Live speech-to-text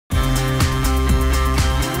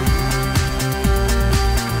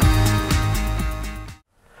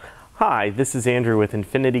Hi, this is Andrew with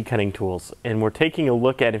Infinity Cutting Tools, and we're taking a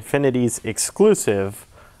look at Infinity's exclusive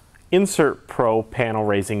Insert Pro panel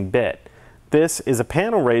raising bit. This is a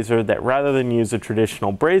panel raiser that, rather than use a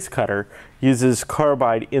traditional braze cutter, uses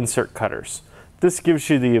carbide insert cutters. This gives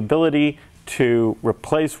you the ability to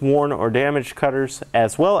replace worn or damaged cutters,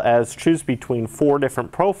 as well as choose between 4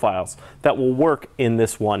 different profiles that will work in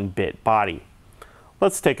this one bit body.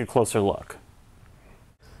 Let's take a closer look.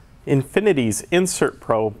 Infinity's Insert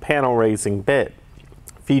Pro panel raising bit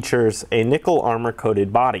features a nickel armor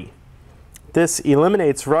coated body. This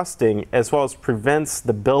eliminates rusting as well as prevents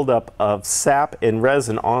the buildup of sap and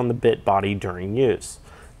resin on the bit body during use.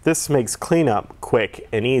 This makes cleanup quick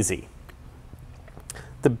and easy.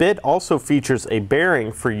 The bit also features a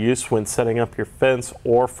bearing for use when setting up your fence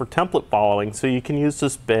or for template following, so you can use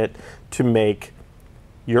this bit to make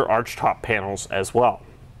your archtop panels as well.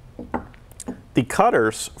 The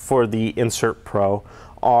cutters for the Insert Pro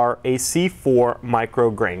are a C4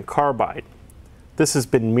 micrograin carbide. This has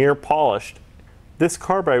been mirror polished. This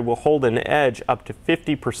carbide will hold an edge up to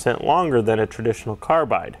 50% longer than a traditional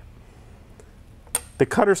carbide. The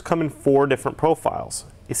cutters come in 4 different profiles: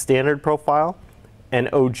 a standard profile, an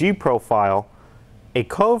OG profile, a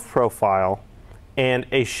cove profile, and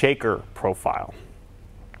a shaker profile.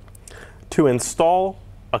 To install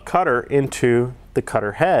a cutter into the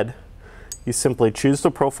cutter head, you simply choose the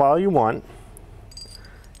profile you want,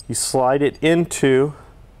 you slide it into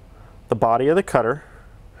the body of the cutter,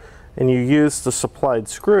 and you use the supplied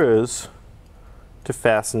screws to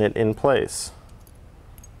fasten it in place.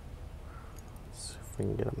 Let's see if we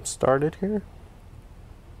can get them started here.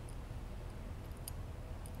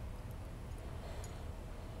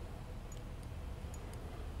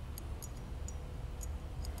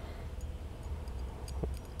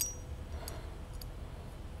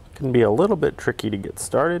 Can be a little bit tricky to get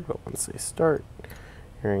started, but once they start,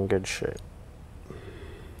 you're in good shape.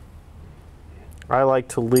 I like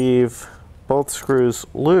to leave both screws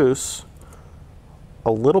loose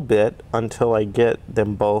a little bit until I get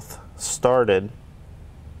them both started.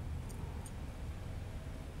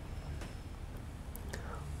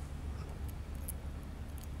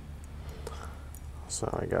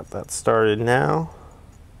 So I got that started now.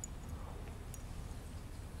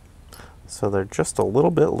 So they're just a little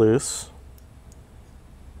bit loose.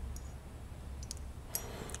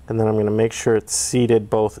 And then I'm going to make sure it's seated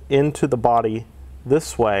both into the body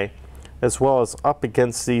this way as well as up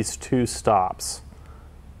against these 2 stops.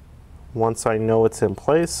 Once I know it's in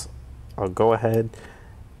place, I'll go ahead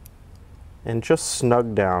and just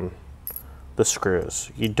snug down the screws.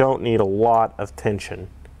 You don't need a lot of tension,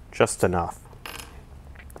 just enough.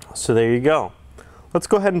 So there you go. Let's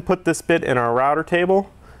go ahead and put this bit in our router table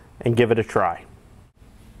and give it a try.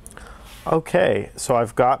 Okay, so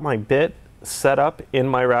I've got my bit set up in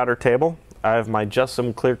my router table. I have my just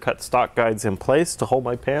some clear cut stock guides in place to hold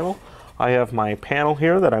my panel. I have my panel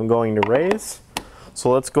here that I'm going to raise.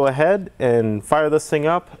 So let's go ahead and fire this thing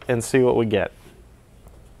up and see what we get.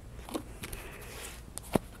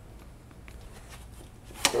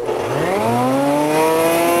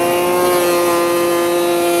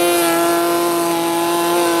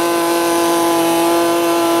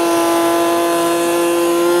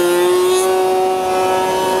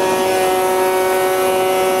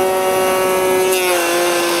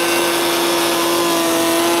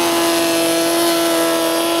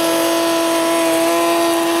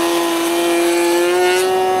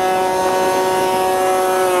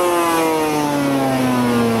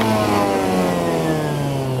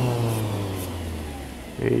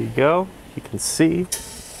 There you go. You can see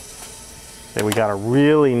that we got a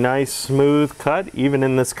really nice smooth cut even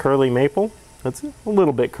in this curly maple. It's a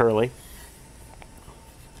little bit curly.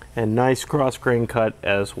 And nice cross grain cut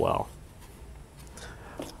as well.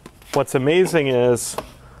 What's amazing is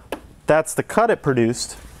that's the cut it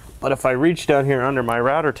produced, but if I reach down here under my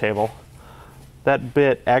router table, that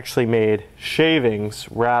bit actually made shavings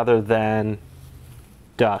rather than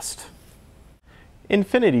dust.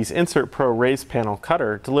 Infinity's Insert Pro raised panel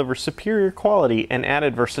cutter delivers superior quality and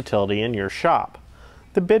added versatility in your shop.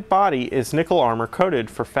 The bit body is nickel armor coated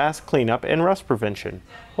for fast cleanup and rust prevention,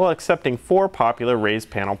 while accepting 4 popular raised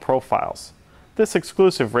panel profiles. This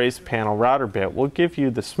exclusive raised panel router bit will give you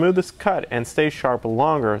the smoothest cut and stay sharp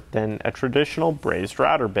longer than a traditional brazed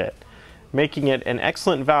router bit, making it an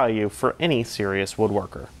excellent value for any serious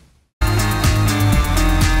woodworker.